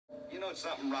know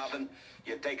something, Robin?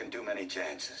 You're taking too many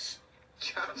chances.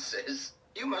 Chances?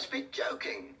 You must be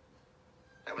joking.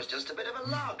 That was just a bit of a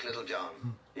lark, Little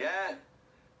John. Yeah?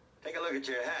 Take a look at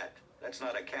your hat. That's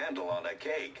not a candle on a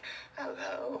cake.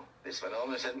 Hello. This one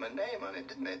almost had my name on it,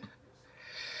 didn't it?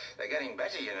 They're getting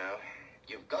better, you know.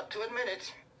 You've got to admit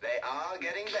it. They are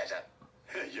getting better.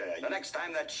 Yeah, the next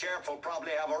time that sheriff will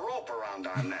probably have a rope around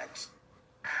our necks.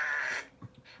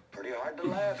 Pretty hard to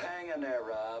laugh hanging there,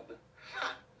 Rob.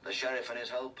 The sheriff and his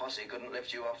whole posse couldn't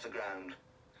lift you off the ground.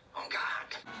 On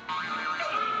guard.